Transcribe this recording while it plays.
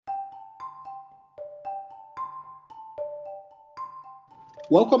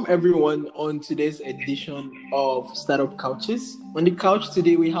Welcome everyone on today's edition of Startup Couches. On the couch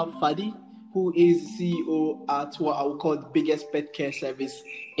today we have Fadi, who is CEO at what I would call the biggest pet care service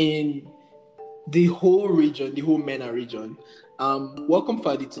in the whole region, the whole MENA region. Welcome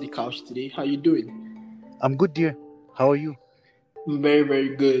Fadi to the couch today. How you doing? I'm good, dear. How are you? Very,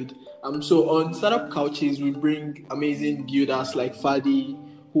 very good. So on Startup Couches, we bring amazing builders like Fadi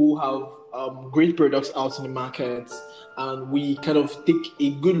who have great products out in the market, and we kind of take a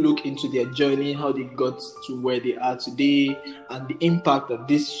good look into their journey, how they got to where they are today, and the impact that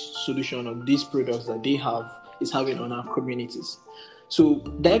this solution or these products that they have is having on our communities. So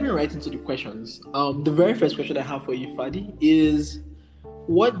diving right into the questions, the very first question I have for you, Fadi, is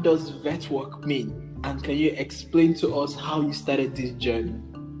what does vet work mean? And can you explain to us how you started this journey?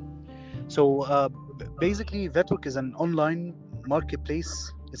 So basically, Vetwork is an online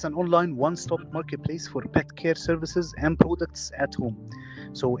marketplace. It's an online one-stop marketplace for pet care services and products at home.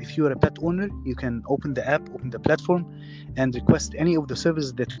 So if you're a pet owner, you can open the app, open the platform, and request any of the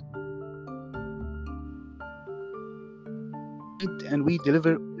services that need, and we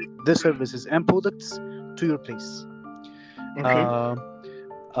deliver the services and products to your place. Okay.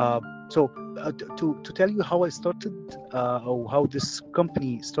 To tell you how I started, or how this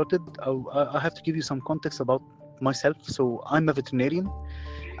company started, I have to give you some context about myself. So I'm a veterinarian.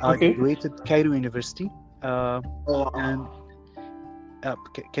 I Okay. graduated Cairo University. Wow. And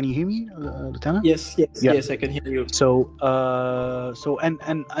can you hear me, Lieutenant? Yes, Yeah. yes, I can hear you. So our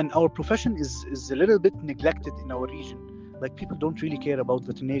profession is a little bit neglected in our region. Like, people don't really care about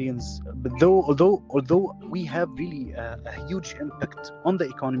veterinarians, but although we have really a huge impact on the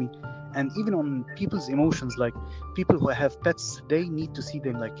economy and even on people's emotions. Like, people who have pets, they need to see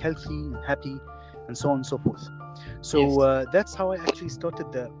them like healthy and happy, and so on and so forth. So that's how I actually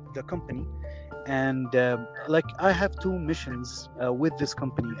started the company. And I have two missions with this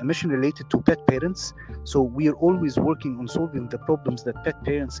company. A mission related to pet parents. So we are always working on solving the problems that pet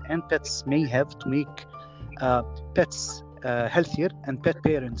parents and pets may have to make pets healthier and pet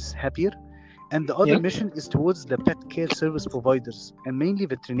parents happier. And the other mission is towards the pet care service providers, and mainly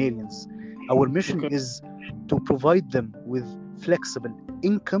veterinarians. Our mission is to provide them with flexible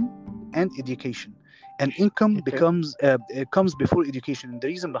income and education. And income comes before education. And the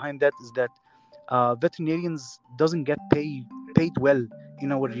reason behind that is that veterinarians doesn't get paid well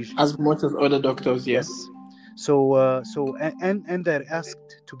in our region as much as other doctors. Yes. So they're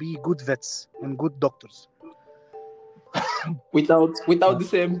asked to be good vets and good doctors. without the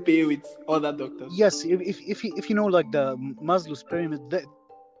same pay with other doctors. Yes, if you know, like the Maslow's pyramid,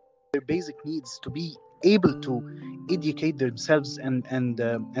 their basic needs to be able to educate themselves and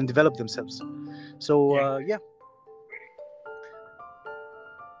develop themselves. So yeah.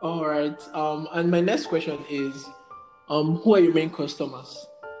 All right. And my next question is, who are your main customers?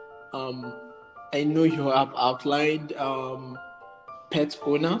 I know you have outlined pet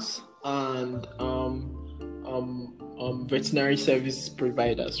owners and veterinary service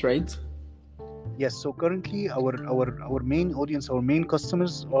providers, right? Yes. So currently, our main audience, our main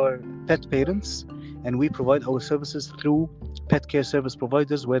customers are pet parents, and we provide our services through pet care service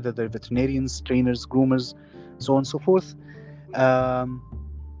providers, whether they're veterinarians, trainers, groomers, so on and so forth.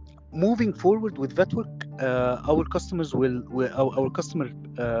 Moving forward with Vetwork, our customers our customer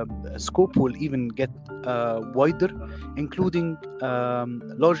scope will even get wider, including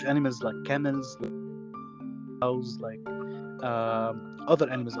large animals like camels, cows, like other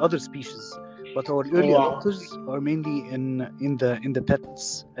animals, other species. But our early adopters are mainly in the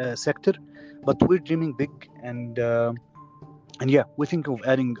pets sector. But we're dreaming big, and yeah, we think of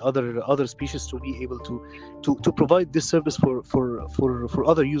adding other species to be able to provide this service for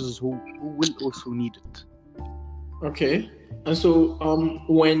other users who will also need it. Okay. And so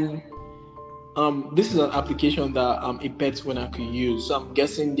when this is an application that a pet owner could use, so I'm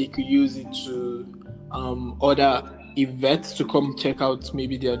guessing they could use it to order a vet to come check out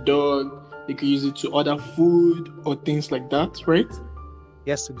maybe their dog. They could use it to order food or things like that, right?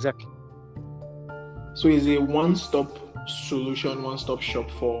 Yes, exactly. So it's a one-stop solution, one-stop shop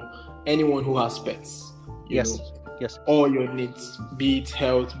for anyone who has pets. Yes. All your needs, be it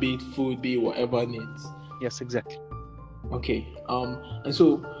health, be it food, be it whatever needs. Yes, exactly. Okay. And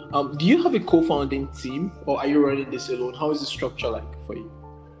so, do you have a co-founding team, or are you running this alone? How is the structure like for you?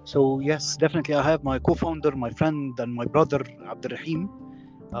 So yes, definitely, I have my co-founder, my friend, and my brother Abdurrahim.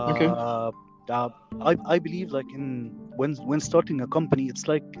 Okay. I believe, like, when starting a company, it's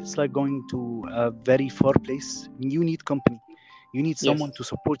like going to a very far place. You need company. You need someone to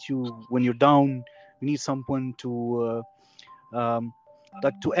support you when you're down. You need someone to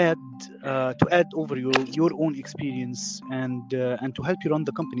like to add over your own experience and to help you run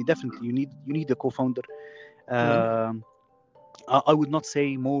the company. Definitely you need a co-founder. um, I would not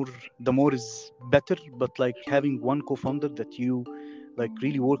say the more is better, but like having one co-founder that you like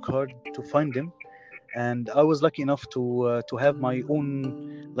really work hard to find them. And I was lucky enough to have my own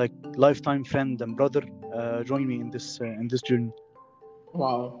like lifetime friend and brother join me in this journey.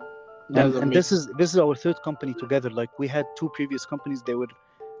 Wow, that's And amazing. this is our third company together. Like we had two previous companies. They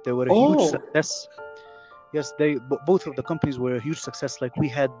were a huge Oh, success. Yes, both of the companies were a huge success. Like we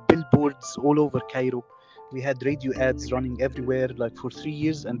had billboards all over Cairo. We had radio ads running everywhere, like for 3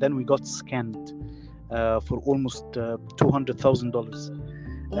 years, and then we got scammed for almost $200,000.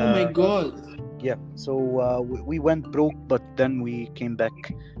 oh my Uh, God. yeah, so we went broke, but then we came back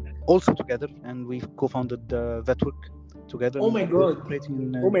also together, and we co-founded Vetwork together, Oh and my we're God. operating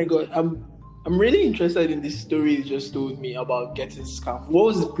in. Oh my God. I'm really interested in this story you just told me about getting scammed. What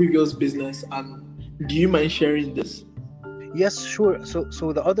was the previous business, and do you mind sharing this? Yes, sure.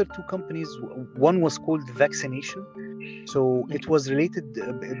 So the other two companies, one was called Vaccination. So it was related.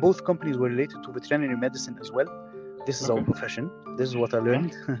 Both companies were related to veterinary medicine as well. This is our Okay. profession. This is what I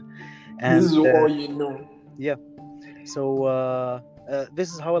learned. This And is all you know. yeah, so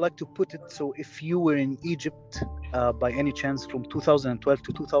this is how I like to put it. So if you were in Egypt by any chance from 2012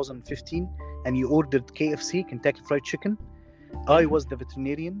 to 2015, and you ordered KFC, Kentucky Fried Chicken, I was the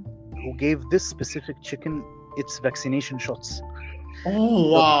veterinarian who gave this specific chicken its vaccination shots. Oh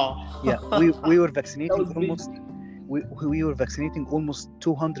So wow. yeah, we were That vaccinating was big. almost we were vaccinating almost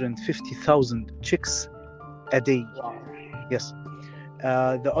 250,000 chicks a day. Wow. Yes.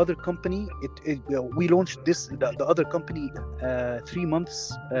 The other company, we launched the other company 3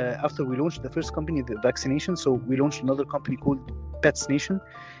 months after we launched the first company, the vaccination. So we launched another company called Pets Nation.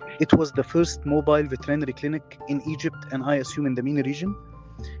 It was the first mobile veterinary clinic in Egypt, and I assume in the MENA region.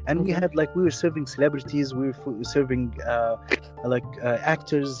 And we Okay. had we were serving celebrities, we were serving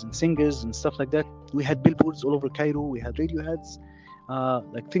actors and singers and stuff like that. We had billboards all over Cairo, we had radio ads,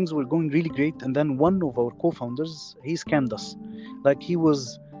 things were going really great. And then one of our co-founders, he scammed us. Like he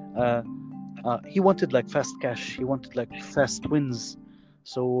wanted like fast cash, he wanted like fast wins.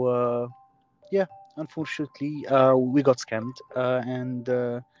 So yeah, unfortunately we got scammed, and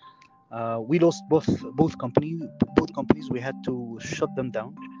we lost both companies. We had to shut them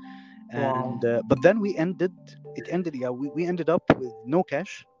down. Wow. And but then we ended up with no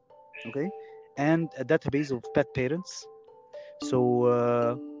cash, okay, and a database of pet parents.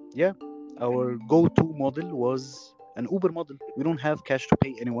 So yeah, our go-to model was an Uber model. We don't have cash to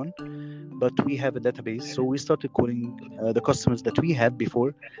pay anyone, but we have a database. So we started calling the customers that we had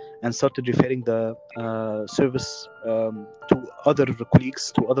before, and started referring the service to other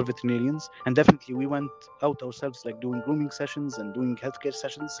colleagues, to other veterinarians. And definitely we went out ourselves, like doing grooming sessions and doing healthcare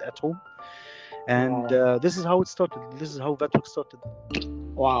sessions at home. And Wow. this is how it started. This is how Vetwork started.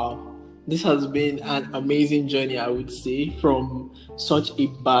 Wow. This has been an amazing journey, I would say, from such a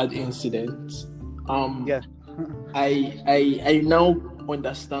bad incident. Um, Yeah. I now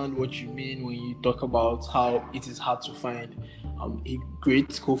understand what you mean when you talk about how it is hard to find a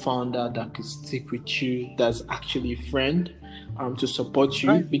great co-founder that could stick with you, that's actually a friend, to support you,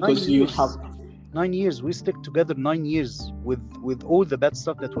 Nine because you have. years. 9 years. We stuck together 9 years with all the bad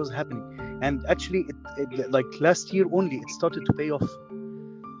stuff that was happening. And actually, it like last year only, it started to pay off.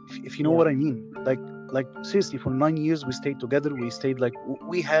 If you know what I mean. Like seriously, for 9 years we stayed together. We stayed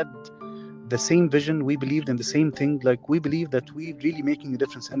we had the same vision. We believed in the same thing. Like we believe that we're really making a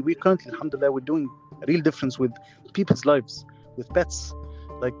difference. And we currently, alhamdulillah, we're doing a real difference with people's lives, with pets.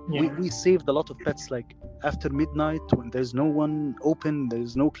 Like we saved a lot of pets. Like after midnight, when there's no one open,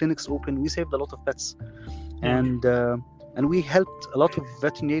 there's no clinics open, we saved a lot of pets. And we helped a lot of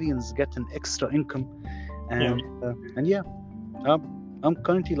veterinarians get an extra income. And yeah, I'm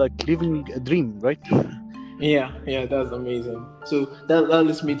currently like living a dream, right? Yeah, that's amazing. So that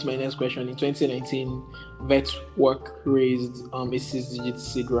leads me to my next question. In 2019, Vetwork raised a 6-digit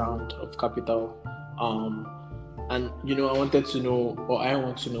seed round of capital. And I wanted to know, or I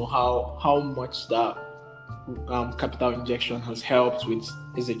want to know how much that capital injection has helped with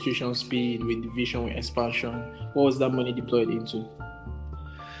execution speed, with vision, with expansion. What was that money deployed into?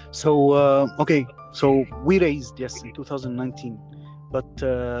 So okay, so we raised, yes, in 2019, but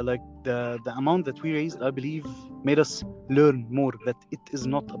like the amount that we raised, I believe, made us learn more that it is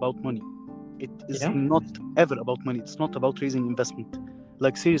not about money. It is not ever about money. It's not about raising investment.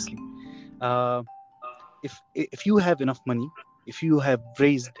 Like seriously, if you have enough money, if you have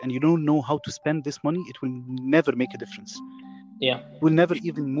raised and you don't know how to spend this money, it will never make a difference. Yeah, Will never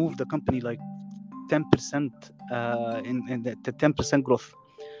even move the company like 10% in the 10% growth.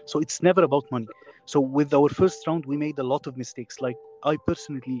 So it's never about money. So with our first round, we made a lot of mistakes. Like I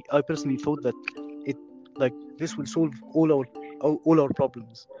personally thought that it like this will solve all our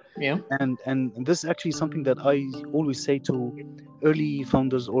problems. Yeah. And this is actually something that I always say to early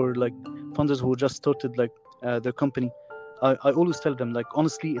founders, or like founders who just started like their company. I always tell them, like,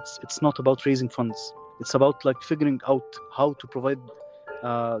 honestly, it's not about raising funds. It's about like figuring out how to provide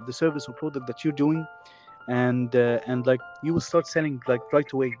the service or product that you're doing, and like you will start selling like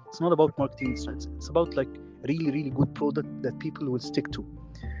right away. It's not about marketing. It's about like really good product that people will stick to.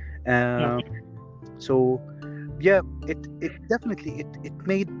 Yeah. So yeah, it definitely it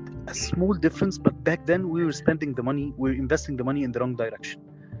made a small difference, but back then we were investing the money in the wrong direction.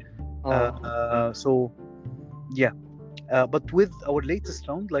 So yeah. But with our latest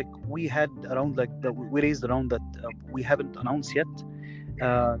round, like we had around like we raised a round that we haven't announced yet.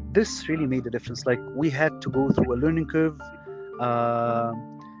 This really made a difference. Like we had to go through a learning curve, uh,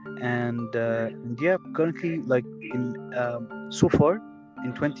 and yeah, currently like in so far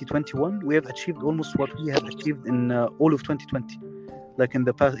in 2021, we have achieved almost what we have achieved in all of 2020. Like in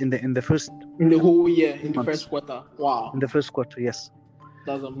the past, in the first In the whole year, in the months. first quarter. Wow. In the first quarter, yes.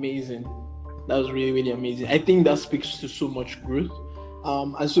 That's amazing. That was really amazing. I think that speaks to so much growth.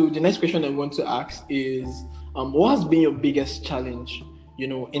 And so the next question I want to ask is, what has been your biggest challenge,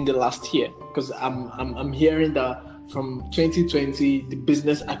 in the last year? Because I'm hearing that from 2020, the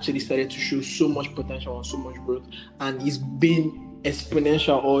business actually started to show so much potential and so much growth, and it's been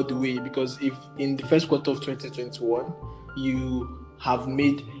exponential all the way. Because if in the first quarter of 2021, you have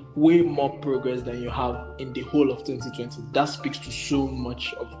made way more progress than you have in the whole of 2020. That speaks to so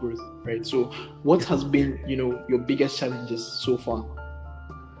much of growth, right? So what has been, your biggest challenges so far?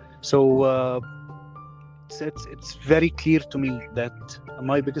 So it's very clear to me that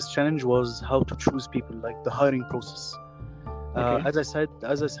my biggest challenge was how to choose people, like the hiring process. Okay. As I said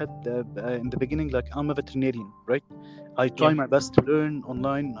in the beginning, like I'm a veterinarian, right? I try my best to learn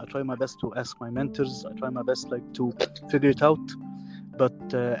online. I try my best to ask my mentors. I try my best like to figure it out.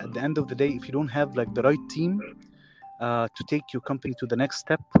 But at the end of the day, if you don't have like the right team to take your company to the next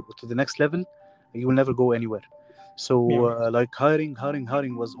step, to the next level, you will never go anywhere. So like hiring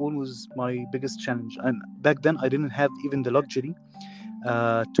was always my biggest challenge. And back then I didn't have even the luxury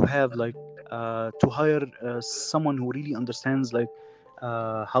to have like to hire someone who really understands like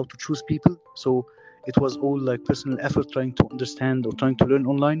how to choose people. So it was all like personal effort, trying to understand or trying to learn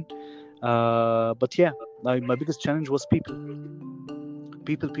online. But yeah, like my biggest challenge was people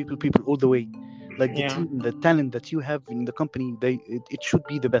all the way. Like the team, the talent that you have in the company, it should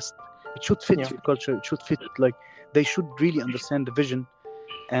be the best. It should fit your culture. It should fit, like they should really understand the vision.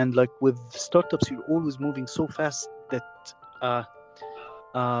 And like with startups, you're always moving so fast that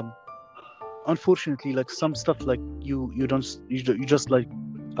unfortunately, like some stuff like you just like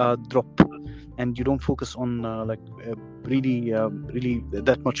drop, and you don't focus on really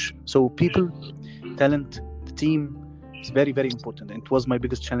that much. So people, talent, the team is very important, and it was my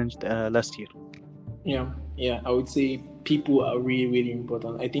biggest challenge last year. I would say people are really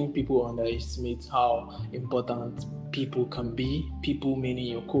important. I think people underestimate how important people can be. People meaning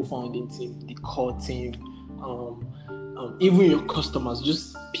your co-founding team, the core team, even your customers,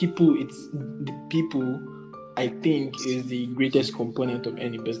 just people. It's the people, I think, is the greatest component of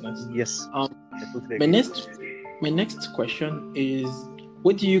any business. Yes. My next question is,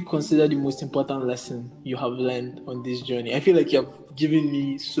 what do you consider the most important lesson you have learned on this journey? I feel like you have given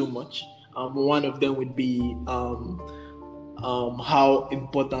me so much. One of them would be how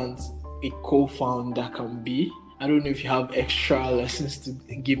important a co-founder can be. I don't know if you have extra lessons to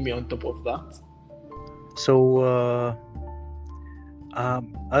give me on top of that. So I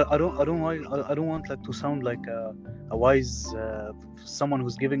don't want like to sound like a wise someone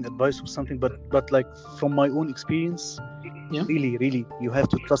who's giving advice or something, but like from my own experience, really you have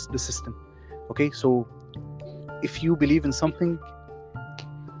to trust the system. Okay, so if you believe in something,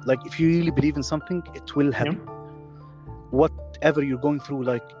 like if you really believe in something, it will happen. Whatever you're going through,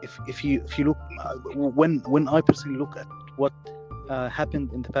 like if you look when I personally look at what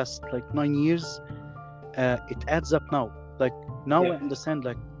happened in the past like 9 years, it adds up now. Like now I understand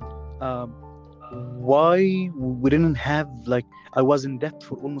like why we didn't have, like I was in debt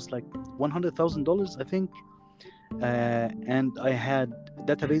for almost like $100,000, I think, and I had a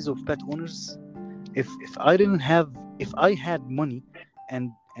database of pet owners. If I had money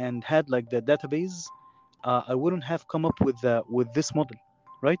and had like the database, I wouldn't have come up with this model,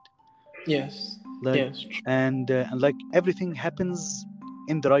 right? Yes. Like, yes. And like everything happens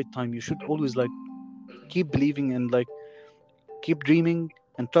in the right time. You should always like keep believing and like keep dreaming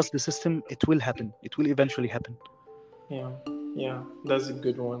and trust the system, it will happen. It will eventually happen. Yeah, that's a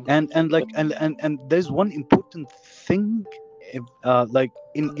good one. And there's one important thing, like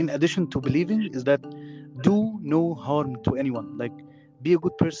in addition to believing, is that do no harm to anyone. Like, be a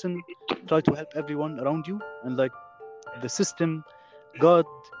good person, try to help everyone around you, and like the system, God,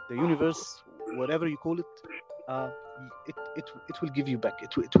 the universe, whatever you call it, it will give you back.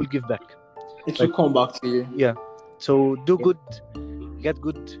 It will give back. It Like, will come back to you. yeah. So do good, get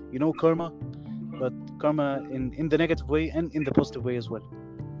good. Karma, but karma in the negative way and in the positive way as well.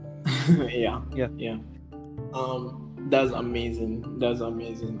 Yeah. That's amazing.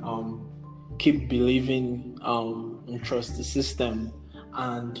 Keep believing, and trust the system,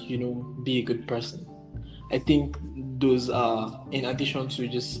 and be a good person. I think those are, in addition to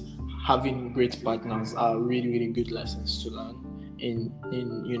just having great partners, are really, really good lessons to learn in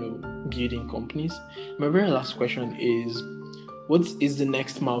building companies. My very last question is, what is the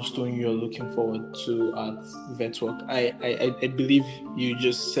next milestone you're looking forward to at VetWork? I believe you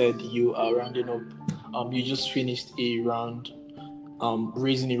just said you are rounding up. You just finished a round,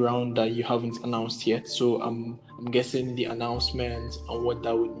 raising a round that you haven't announced yet. So I'm guessing the announcement and what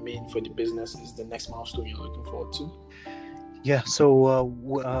that would mean for the business is the next milestone you're looking forward to. Yeah. So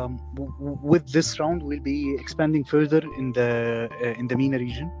with this round, we'll be expanding further in the MENA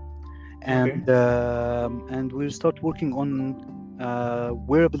region, and and we'll start working on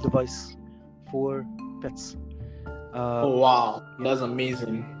wearable device for pets. Oh wow, that's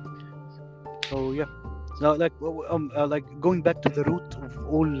amazing. So yeah. Now, like going back to the root of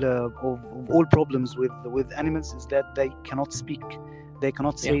all problems with animals is that they cannot speak. They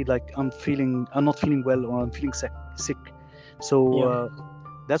cannot say like I'm not feeling well, or I'm feeling sick. So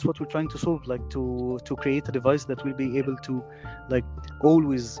that's what we're trying to solve, like to create a device that will be able to like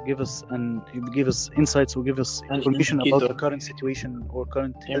always give us insights, or give us information about the current situation or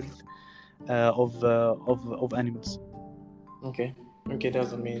current health of animals. Okay,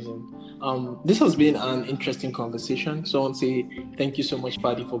 that's amazing. This has been an interesting conversation. So I want to say thank you so much,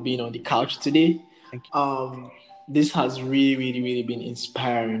 Fadi, for being on the couch today. Thank you. This has really, really, really been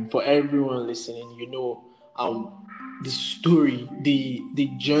inspiring for everyone listening. The story, the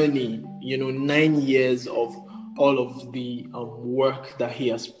journey. 9 years of all of the work that he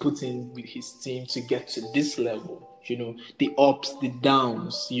has put in with his team to get to this level. The ups, the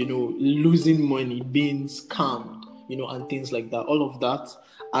downs. Losing money, being scammed. And things like that. All of that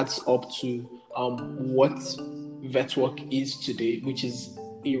adds up to what VetWork is today, which is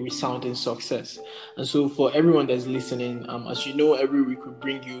a resounding success. And so for everyone that's listening, as you know, every week we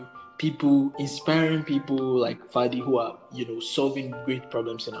bring you people, inspiring people like Fadi, who are, solving great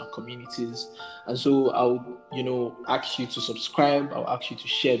problems in our communities. And so I'll, ask you to subscribe. I'll ask you to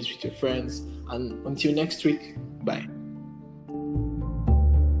share this with your friends. And until next week, bye.